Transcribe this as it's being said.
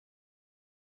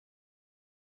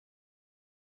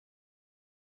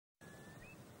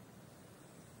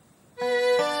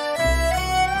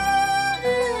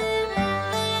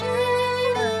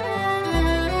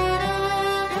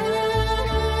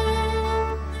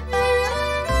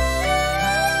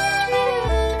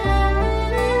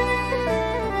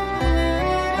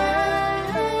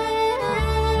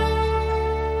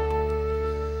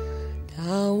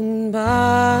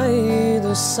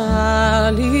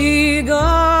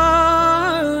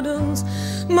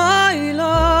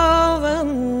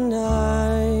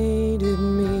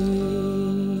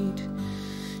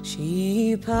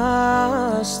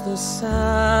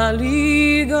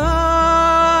Sally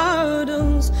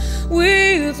Gardens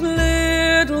with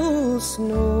little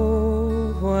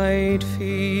snow white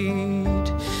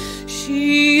feet.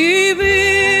 She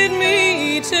bid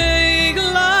me take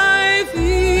life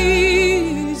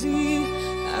easy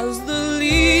as the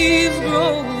leaves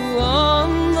grow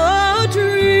on the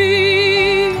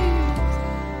tree.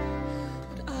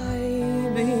 But I,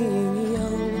 being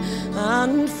young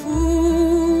and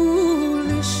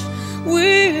foolish,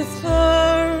 with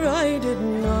her I did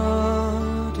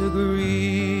not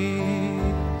agree.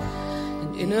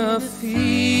 And in a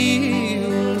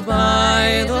field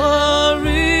by the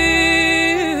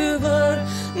river,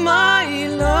 my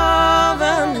love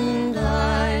and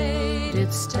I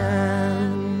did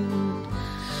stand,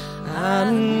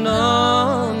 and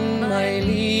on my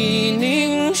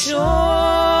leaning shoulder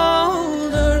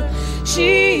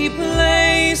she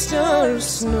placed her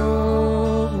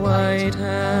snow white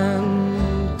hand.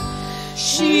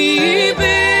 She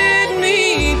bid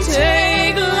me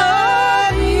take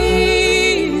life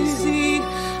easy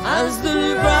as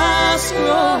the grass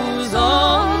grows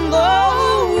on the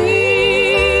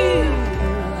wheel.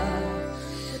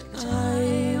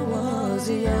 I was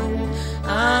young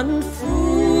and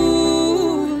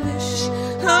foolish,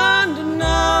 and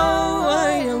now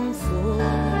I am full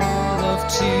of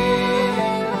tears.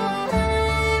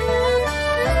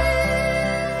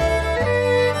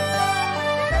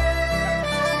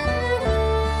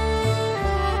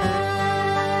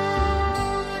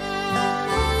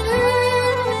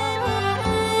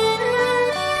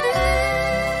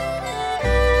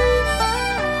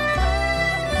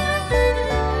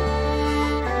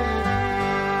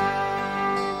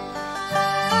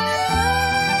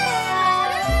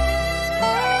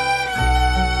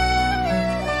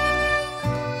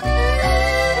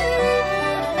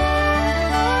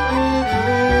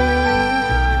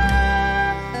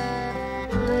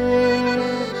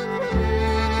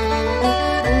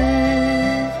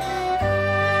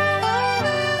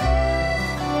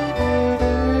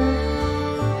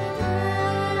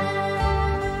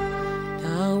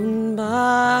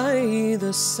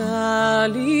 The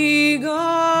Sally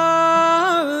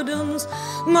Gardens,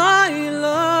 my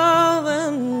love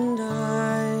and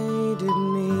I did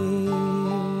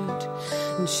meet,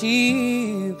 and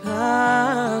she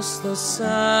passed the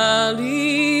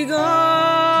Sally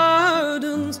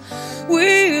Gardens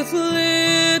with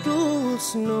little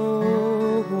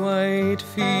snow white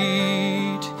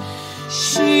feet.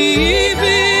 She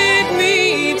bid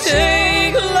me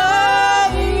take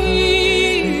love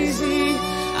easy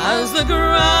as the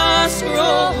grass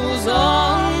grows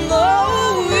on the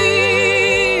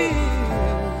wheel.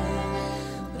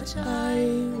 But I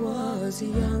was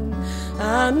young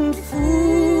and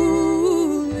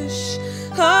foolish,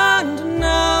 and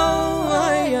now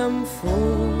I am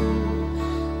full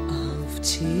of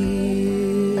tears.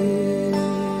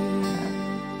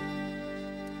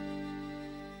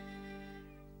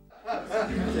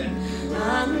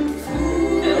 And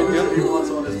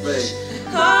foolish,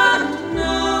 and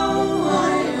now I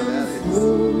am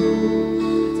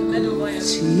full of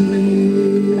tears.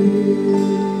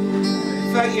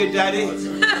 Thank you, Daddy.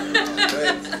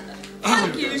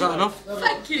 Thank you. Is that enough?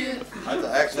 Thank you. I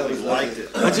actually liked it.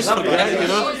 I just forget, you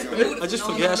know. I just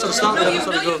forget. I sort of start there and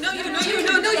sort of go. No, you